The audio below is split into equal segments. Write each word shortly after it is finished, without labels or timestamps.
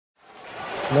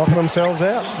knocking themselves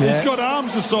out. Yeah. He's got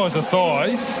arms the size of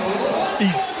thighs.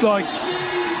 He's like...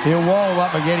 He'll wall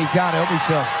up again. He can't help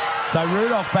himself. So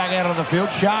Rudolph back out on the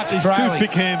field. Sharks He's trailing. 2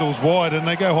 pick handles wide and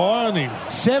they go high on him.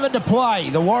 7 to play.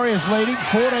 The Warriors leading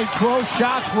 14-12.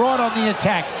 Sharks right on the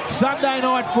attack. Sunday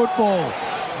night football.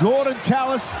 Gordon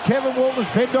Tallis, Kevin Walters,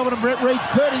 Ben Dobbin and Brett Reed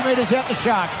 30 metres out the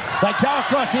Sharks. They come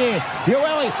across here.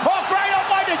 Yoeli. Oh, great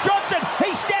offload to Johnson.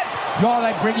 He steps. Oh,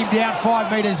 they bring him down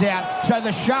 5 metres out. So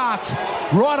the Sharks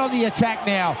right on the attack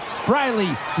now. Brayley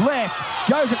left.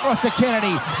 Goes across to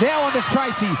Kennedy. Now on to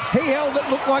Tracy. He held it.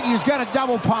 Looked like he was going to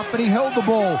double pump, but he held the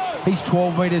ball. He's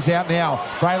 12 metres out now.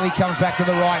 Brayley comes back to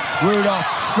the right. Rudolph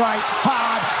straight,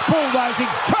 hard, bulldozing.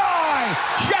 Try!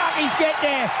 Sharkies get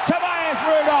there. Tobias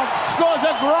Rudolph scores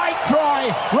a great try.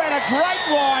 Ran a great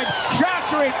line. Sharks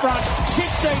are in front.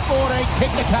 16-14.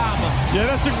 Kick to come.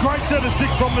 Yeah, that's a great set of 6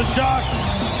 from the Sharks.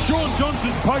 Sean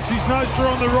Johnson pokes his nose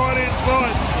through on the right-hand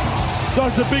side.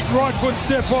 Does a big right foot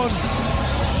step on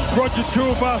Roger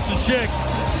Tuivasa-Sheck,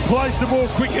 plays the ball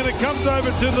quick and it comes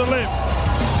over to the left.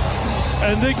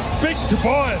 And the big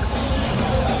Tobias.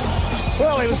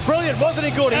 Well, he was brilliant, wasn't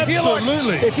he, good?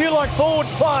 Absolutely. If you like forward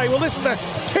play, well, this is a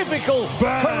typical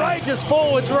courageous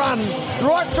forwards run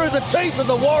right through the teeth of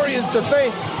the Warriors'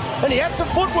 defence. And he had some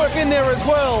footwork in there as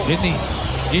well. Didn't he?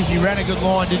 Yes, he ran a good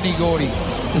line, didn't he, Gordy?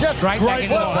 Just straight back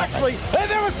into the pocket. Actually,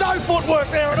 there was no footwork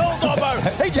there at all,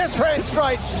 Dobbo. He just ran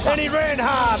straight and he ran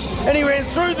hard and he ran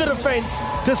through the defence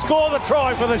to score the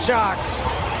try for the Sharks.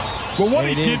 Well, what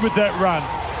he did with that run,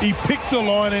 he picked the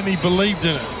line and he believed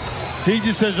in it. He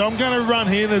just says, I'm going to run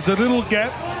here, there's a little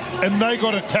gap, and they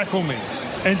got to tackle me.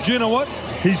 And do you know what?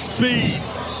 His speed,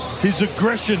 his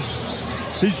aggression,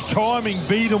 his timing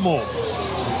beat them all.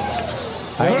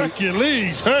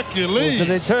 Hercules. It was a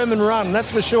determined run,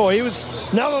 that's for sure.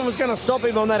 No one was going to stop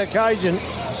him on that occasion.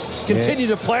 Continue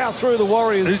to plough through the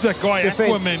Warriors. Who's that guy,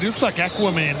 defense. Aquaman? He looks like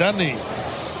Aquaman, doesn't he?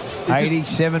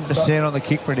 87% on the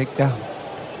kick predictor.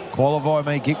 Qualify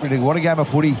me, kick predictor. What a game of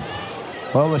footy.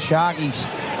 Well, the Sharkies,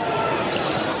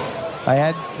 they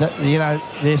had,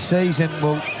 their season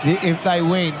will, if they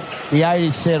win, the 8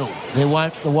 is settled. The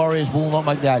Warriors will not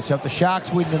make the 8. So if the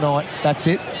Sharks win tonight, that's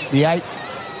it. The 8,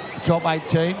 top 8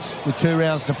 teams with 2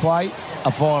 rounds to play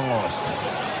are finalised.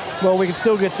 Well, we can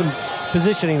still get some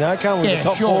positioning though, can't we? Yeah, the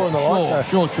top 4 and the like.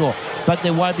 Sure. But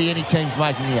there won't be any teams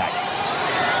making the 8.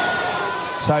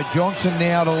 So Johnson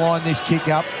now to line this kick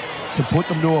up to put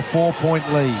them to a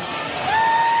 4-point lead.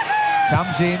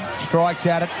 Comes in, strikes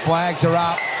at it, flags are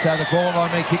up. So the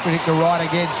qualify me kick predictor right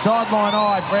again. Sideline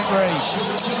eye, Brent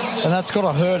Reed. And that's got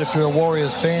to hurt if you're a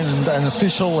Warriors fan and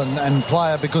official and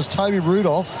player, because Toby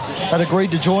Rudolph had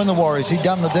agreed to join the Warriors. He'd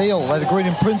done the deal. They'd agreed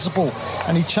in principle.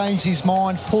 And he changed his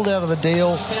mind, pulled out of the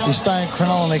deal. He's staying at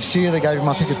Cronulla next year. They gave him,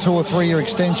 I think, a 2 or 3 year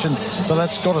extension. So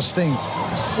that's got to sting.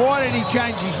 Why did he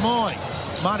change his mind?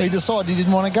 Money. He decided he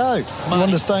didn't want to go. He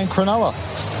wanted to stay in Cronulla.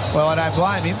 Well, I don't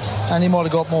blame him. And he might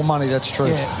have got more money, that's true.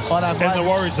 Yeah, I don't blame him. And the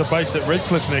Warriors are based at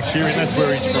Redcliffe next year, and that's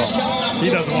where he's from.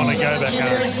 He doesn't want to go back home.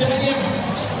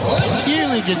 You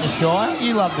lived in the Shire.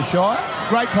 You love the Shire.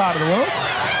 Great part of the world.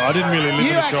 I didn't really live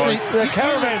in the Shire. The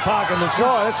caravan park in the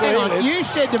Shire, that's where he lives. You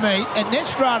said to me, at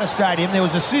Netstrata Stadium, there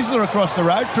was a Sizzler across the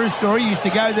road. True story. You used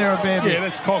to go there a fair bit. Yeah,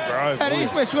 that's Cogra. And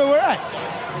that's where we're at.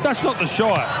 That's not the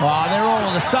Shire. Oh, they're all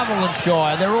in the Sutherland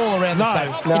Shire. They're all around the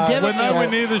same. No, we're nowhere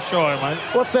near the Shire, mate.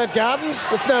 What's that, Gardens?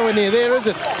 It's nowhere near there, is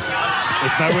it?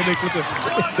 It's nowhere near Clifford.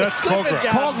 That's Cogra.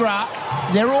 Cogra,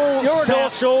 they're all You're a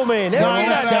North Shore man. They're all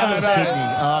South Sydney.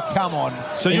 Oh, come on.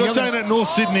 So you're saying that North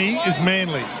Sydney is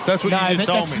Manly? That's what you just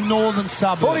told me. No, that's northern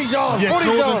suburbs. Footy's on. Yes,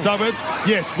 northern suburbs.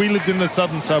 Yes, we lived in the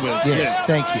southern suburbs. Yes,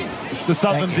 thank you. The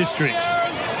southern districts.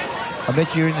 I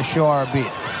bet you're in the Shire a bit.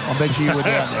 I bet you were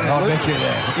down there. I bet you're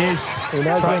there. He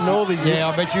knows where Northies is. Yeah,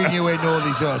 I bet you knew where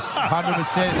Northies was. 100%.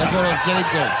 That's what I was getting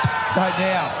to. So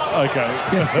now. Okay.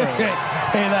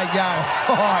 Here they go.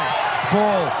 All right.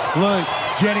 Ball. Luke.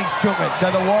 Jennings took it. So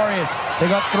the Warriors, they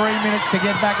got 3 minutes to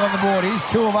get back on the board. Here's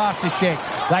Tuivasa-Sheck.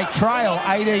 They trail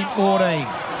 18-14.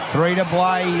 3 to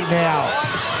play now.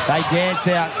 They dance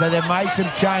out. So they've made some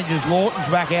changes. Lawton's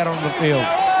back out on the field.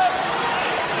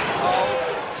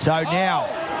 So now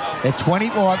they're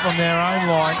 25 from their own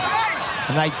line.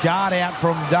 And they dart out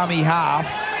from dummy half.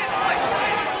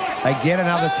 They get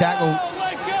another tackle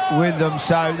with them.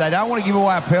 So they don't want to give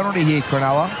away a penalty here,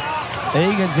 Cronulla.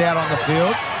 Egan's out on the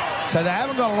field. So they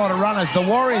haven't got a lot of runners. The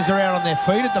Warriors are out on their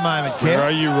feet at the moment, Kev. Where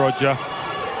are you, Roger?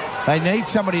 They need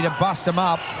somebody to bust them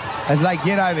up as they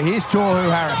get over. Here's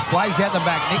Tohu Harris. Plays out the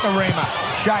back. Nikorima.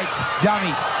 Shapes.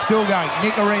 Dummies. Still going.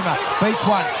 Nikorima beats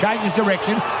one. Changes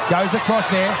direction. Goes across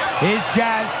there. Here's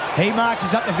Jazz. He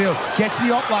marches up the field. Gets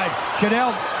the offload.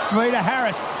 Chanel Vita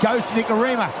Harris goes to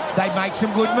Nicarima. They make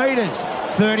some good metres.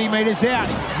 30 metres out.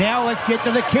 Now let's get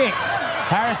to the kick.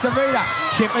 Harris to Vita.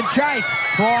 Chip and chase.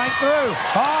 Flying through.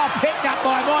 Oh, picked up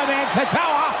by my man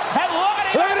Katoa. And look at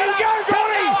him. Look at him go,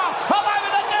 Gotti. Up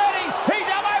over the 30. He's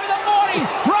up over the 40.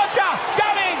 Roger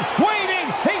coming. Weaving.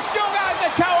 He's still going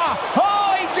Katoa.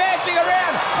 Oh, he's dancing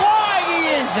around. Flying he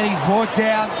is. And he's brought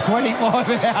down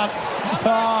 25 out.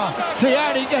 Oh,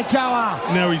 Sione Katoa.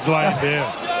 Now he's laying down.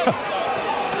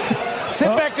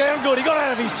 Sit back down, good. He got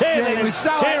out of his chair. Yeah, Then he was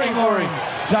so tearing angry for him.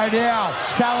 So now,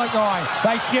 Talakai,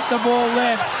 they ship the ball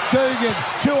left. Coogan,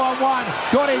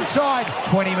 2-on-1, got inside.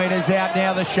 20 metres out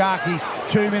now, the Sharkies.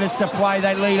 2 minutes to play.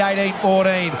 They lead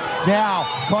 18-14. Now,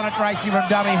 Connor Tracy from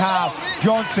dummy half.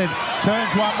 Johnson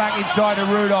turns one back inside to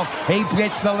Rudolph. He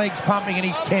gets the legs pumping and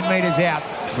he's 10 metres out.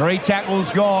 3 tackles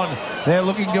gone. They're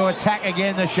looking to attack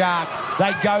again, the Sharks.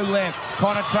 They go left.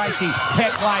 Connor Tracy,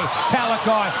 Petley,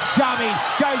 Talakai, dummy,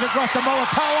 goes across to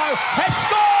Molotolo and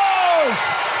scores!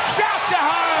 Sharks are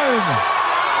home!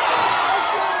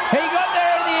 He got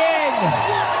there in the end.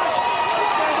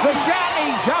 The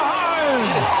Sharkies are home.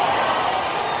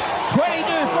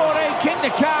 22-14, kick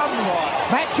to come.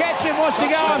 Matt Chatchin wants to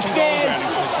go upstairs.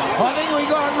 I think we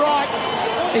got it right.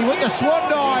 He went the swan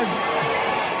dive.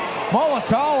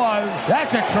 Molotolo,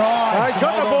 that's a try. They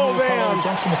got the ball down.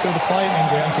 Jumps in the field of play and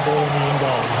grounds the ball in the end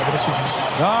goal. Have a decision.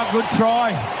 Oh, good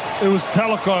try. It was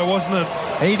Talakai, wasn't it?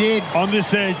 He did. On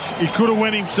this edge, he could have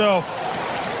went himself.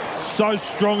 So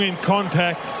strong in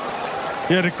contact.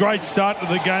 He had a great start to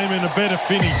the game and a better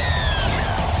finish.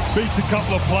 Beats a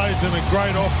couple of plays and a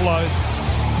great offload.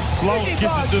 Blowing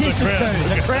kisses to the crowd.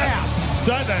 The crowd.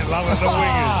 Don't they love it, the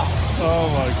wingers?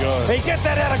 Oh, my God. He gets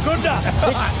that out of Gunda.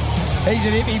 He's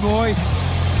an hippie boy.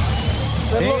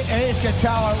 Here's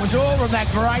Katoa. It was all from that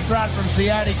great run from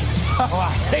Sione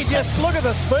Katoa. He just, look at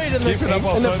the speed and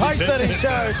the pace that he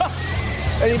showed.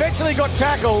 And he eventually got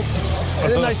tackled.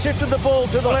 And then they shifted the ball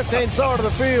to the left-hand side of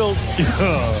the field.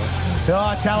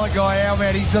 Oh, Talakai, our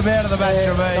man. He's the man of the match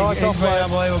for me. Nice He's been offload.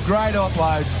 unbelievable. Great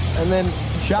offload. And then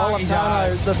Sharkies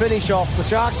Molotano, are the finish off. The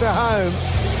Sharks are home.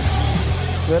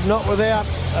 But not without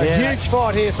a huge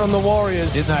fight here from the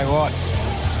Warriors. Didn't they? What?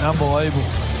 Unbelievable.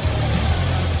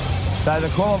 So the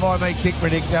qualify me kick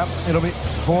predictor, it'll be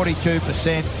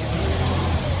 42%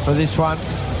 for this one.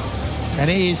 And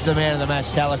he is the man of the match,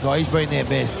 Talakai. He's been their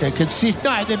best. They're consistent.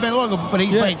 No, they've been longer, but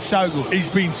he's been so good. He's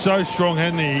been so strong,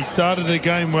 hasn't he? He started the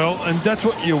game well, and that's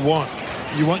what you want.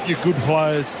 You want your good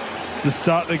players to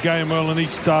start the game well, and he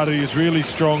started. He was really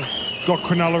strong. Got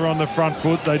Cronulla on the front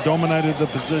foot. They dominated the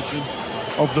possession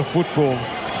of the football.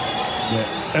 Yeah.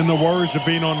 And the Warriors have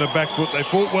been on the back foot. They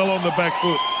fought well on the back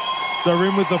foot. They're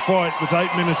in with the fight with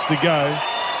 8 minutes to go.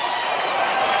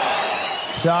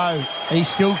 So he's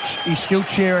still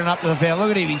cheering up to the field.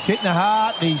 Look at him. He's hitting the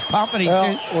heart. He's pumping.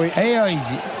 We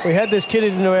had this kid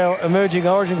into our emerging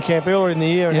origin camp earlier in the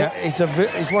year, and he's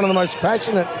one of the most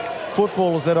passionate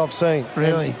footballers that I've seen.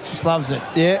 Really, just loves it.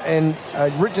 Yeah, and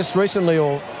just recently,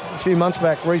 or a few months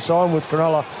back, re-signed with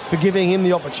Cronulla for giving him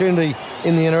the opportunity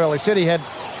in the NRL. He said he had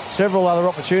several other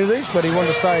opportunities, but he wanted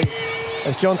to stay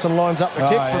as Johnson lines up the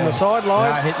kick from the sideline.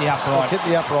 No, hit the upright. Hit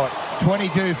the upright.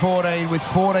 22-14 with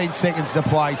 14 seconds to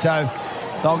play. So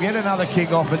they'll get another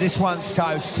kick off, but this one's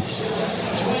toast.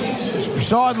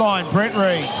 Sideline, Brent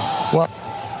Reid. Well,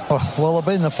 they'll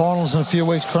be in the finals in a few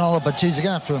weeks, Cronulla, but geez, they're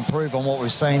going to have to improve on what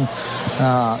we've seen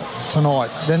tonight.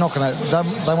 They're not going to.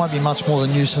 They won't be much more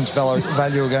than nuisance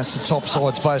value against the top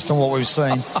sides based on what we've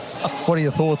seen. What are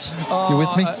your thoughts? You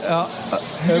with me?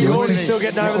 Gordy's still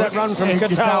getting over that run from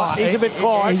Katoa. He's a bit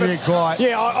quiet. He's a bit quiet.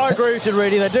 Yeah, I agree with you,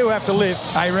 Reedy. They do have to lift.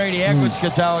 Hey, Reedy, how good's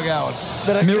Katoa going?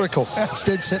 But Miracle. It's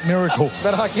dead set miracle.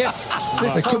 But I guess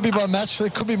It could be my match.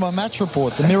 It could be my match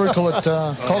report. The miracle at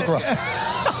Cogra.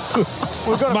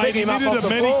 we've got to Mate, pick he him up needed off a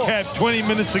the floor. medicab 20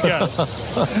 minutes ago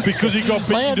because he got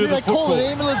beaten to the They call football.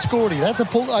 it ambulance, Gordy. They had to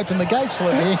open the gates to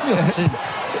let the ambulance in.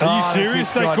 Are you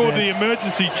serious? They called the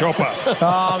emergency chopper.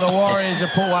 Oh, the Warriors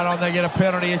have put one on. They get a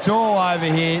penalty. It's all over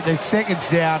here. The seconds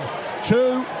down.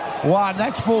 2-1.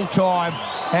 That's full time.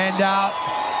 And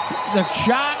the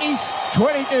Sharkies,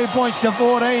 22 points to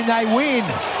 14. They win.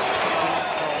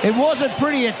 It wasn't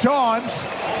pretty at times.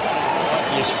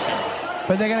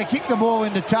 But they're going to kick the ball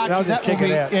into touch. They'll and just that will kick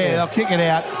be, it out. Yeah, they'll kick it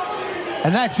out.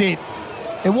 And that's it.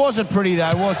 It wasn't pretty,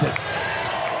 though, was it?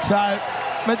 So,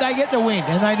 but they get the win,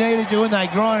 and they needed to, and they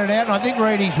grind it out. And I think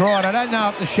Reedy's right. I don't know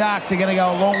if the Sharks are going to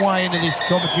go a long way into this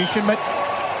competition, but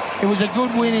it was a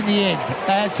good win in the end.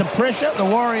 They had some pressure. The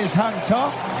Warriors hung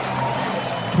tough.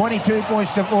 22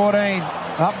 points to 14.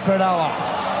 Up Cronulla.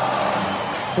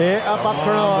 Yeah, up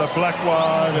Cronulla. The black,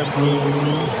 white and blue.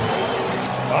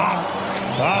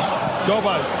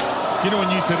 Gobbo, you know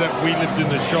when you said that we lived in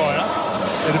the Shire,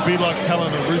 it'd be like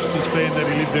telling a Roosters fan that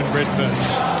he lived in Redfern.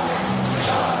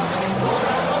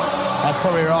 That's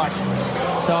probably right.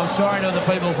 So I'm sorry to the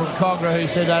people from Cogra who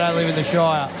said they don't live in the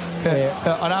Shire.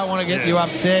 Yeah. I don't want to get you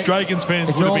upset. Dragons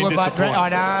fans would have been disappointed. I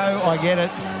know, I get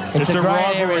it. It's a great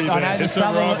rivalry. area.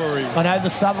 I know the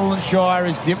Sutherland Shire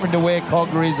is different to where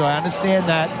Cogra is. I understand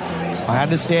that.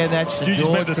 You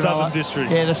just meant the Southern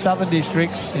Districts. Yeah, the Southern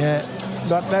Districts. Yeah.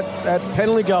 But that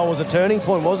penalty goal was a turning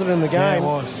point, wasn't it, in the game? Yeah, it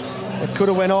was. It could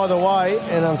have went either way,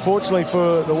 and unfortunately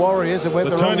for the Warriors, it went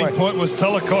the wrong way. The turning point was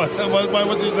Talakai.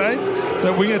 What's his name?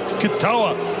 The winger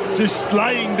Katoa, just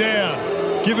laying down,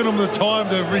 giving them the time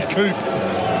to recoup.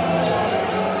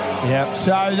 Yeah.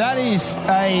 So that is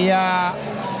a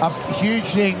huge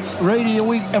thing. Reedy,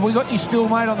 have we got your still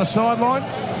mate on the sideline?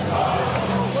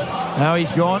 No,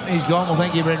 he's gone. Well,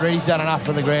 thank you, Brent Reed. He's done enough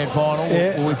for the grand final.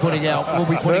 Yeah. We'll be putting out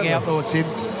thoughts in.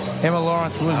 Emma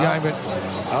Lawrence was going, but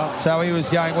so he was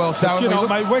going well. So but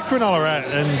mate, where Cronulla at,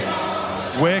 and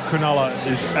where Cronulla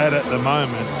is at the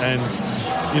moment, and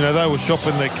they were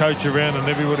shopping their coach around, and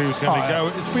everybody was going to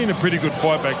go. It's been a pretty good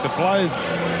fight back. The players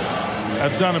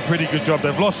have done a pretty good job.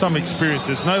 They've lost some experience.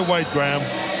 There's no Wade Graham.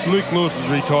 Luke Lewis is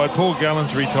retired. Paul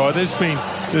Gallen's retired.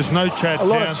 There's no Chad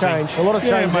Townsend. A lot of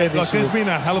change. Mate, there's been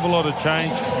a hell of a lot of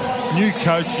change. New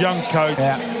coach, young coach,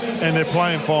 and they're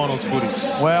playing finals footy.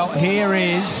 Well, here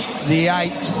is the 8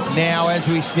 now as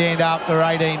we stand after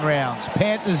 18 rounds.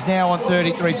 Panthers now on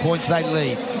 33 points, they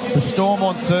lead. The Storm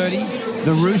on 30.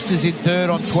 The Roosters in third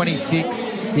on 26.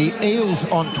 The Eels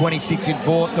on 26 in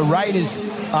fourth. The Raiders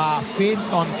are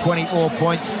fifth on 24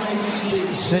 points.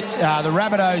 The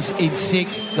Rabbitohs in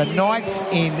sixth. The Knights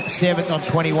in seventh on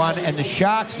 21. And the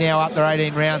Sharks now up their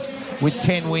 18 rounds with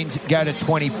 10 wins go to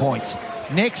 20 points.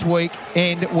 Next week,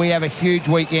 and we have a huge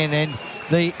weekend.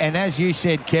 And as you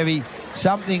said, Kevy,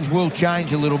 some things will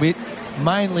change a little bit,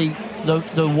 mainly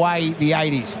the way the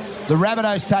 80s. The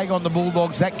Rabbitohs take on the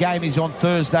Bulldogs. That game is on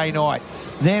Thursday night.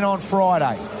 Then on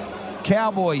Friday,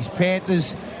 Cowboys,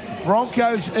 Panthers,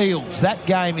 Broncos, Eels. That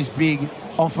game is big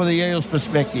for the Eels'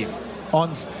 perspective.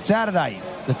 On Saturday,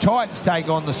 the Titans take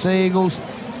on the Sea Eagles.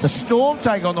 The Storm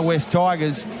take on the West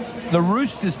Tigers. The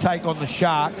Roosters take on the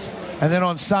Sharks. And then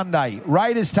on Sunday,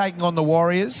 Raiders taking on the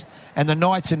Warriors, and the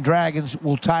Knights and Dragons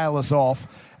will tail us off,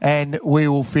 and we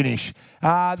will finish.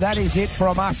 That is it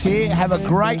from us here. Have a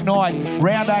great night.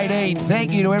 Round 18.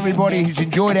 Thank you to everybody who's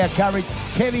enjoyed our coverage.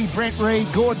 Kevy, Brent Reed,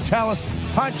 Gordon Tallis,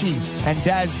 Punchy, and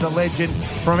Daz the Legend.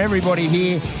 From everybody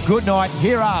here, good night.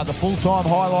 Here are the full-time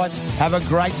highlights. Have a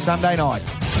great Sunday night.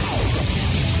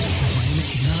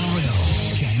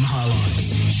 NRL game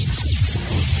highlights.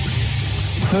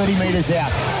 30 metres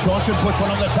out. Johnson puts one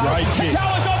on the toe.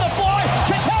 Katoa's on the fly.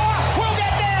 Katoa will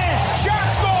get there.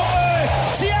 Sharks score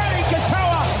first. Sione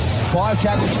Katoa. 5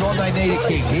 tackles gone. They need a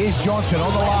kick. Here's Johnson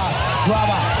on the last.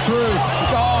 Glover through.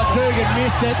 Oh, Dugan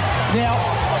missed it. Now,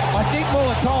 I think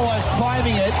Mulatolo's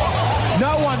claiming it.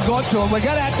 No one got to him. We're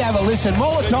going to have a listen.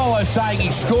 Mulatolo's saying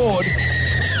he scored.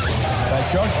 So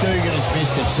Josh Dugan has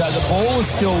missed it. So the ball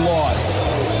is still live.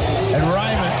 And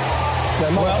Raymond...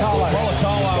 Mulatolo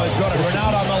has got it.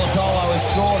 Ronaldo Mulatolo has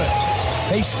scored it.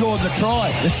 He scored the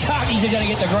try. The Sharkies are going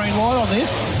to get the green light on this.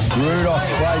 Rudolph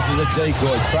plays as a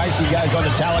decoy. Tracy goes on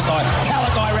to Talakai.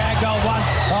 Talakai ragdoll one.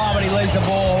 Oh, but he leaves the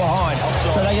ball behind.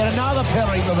 Offside. So they get another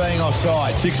penalty for being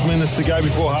offside. 6 minutes to go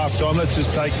before half-time. Let's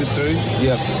just take the 2.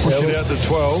 Yep. Push it out to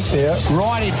 12. Yeah.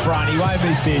 Right in front. He won't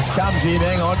miss this. Comes in.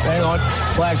 Hang on.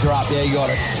 Flags are up. Yeah, you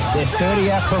got it. They're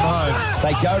 30 out from home.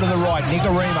 They go to the right.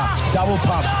 Nicarima. Double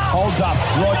pumps. Holds up.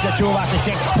 Roger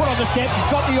Tuivasa-Sheck. Put on the step.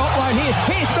 Got the offload here.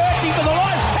 Here's Murphy for the line.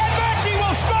 And Murphy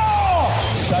will score!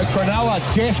 So Cronulla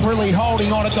desperately holding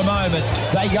on at the moment.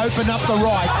 They open up the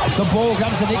right. The ball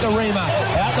comes to Nicarima.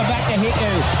 Out the back to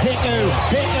Hiku. Hiku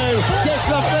gets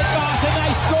the flick pass and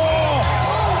they score.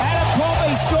 Adam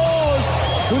Poppy scores.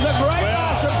 It was a great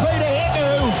pass from Peter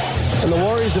Hiku. And the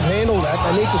Warriors have handled that.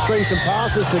 They need to string some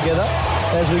passes together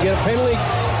as we get a penalty.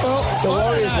 Well, the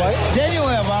Warriors wait. Daniel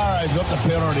Alvaro got the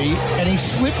penalty and he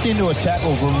slipped into a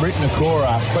tackle from Britton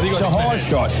Nakora. But he got a high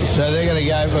shot. So they're going to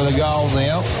go for the goal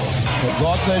now. They've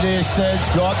got the distance.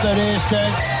 Got the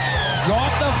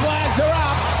flags are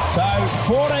up. So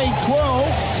 14-12.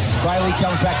 Bailey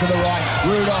comes back to the right.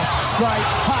 Rudolph straight,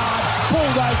 hard,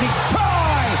 bulldozing.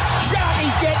 Try!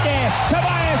 Sharkies get there.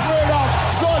 Tobias Rudolph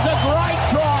scores a great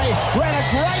try. Ran a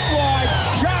great wide.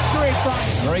 Sharks are in front.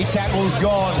 3 tackles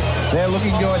gone. They're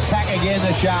looking to attack again,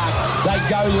 the Sharks. They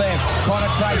go left. Connor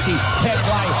Tracy, head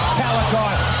play,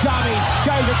 Talakai, dummy,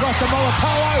 goes across to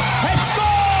Mulatolo and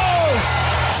scores!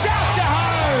 Sharks are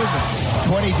home!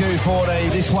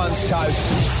 22-14. This one's toast.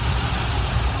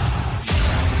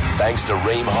 Thanks to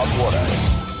Ream Hot Water.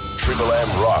 Triple M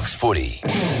rocks footy.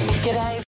 G'day.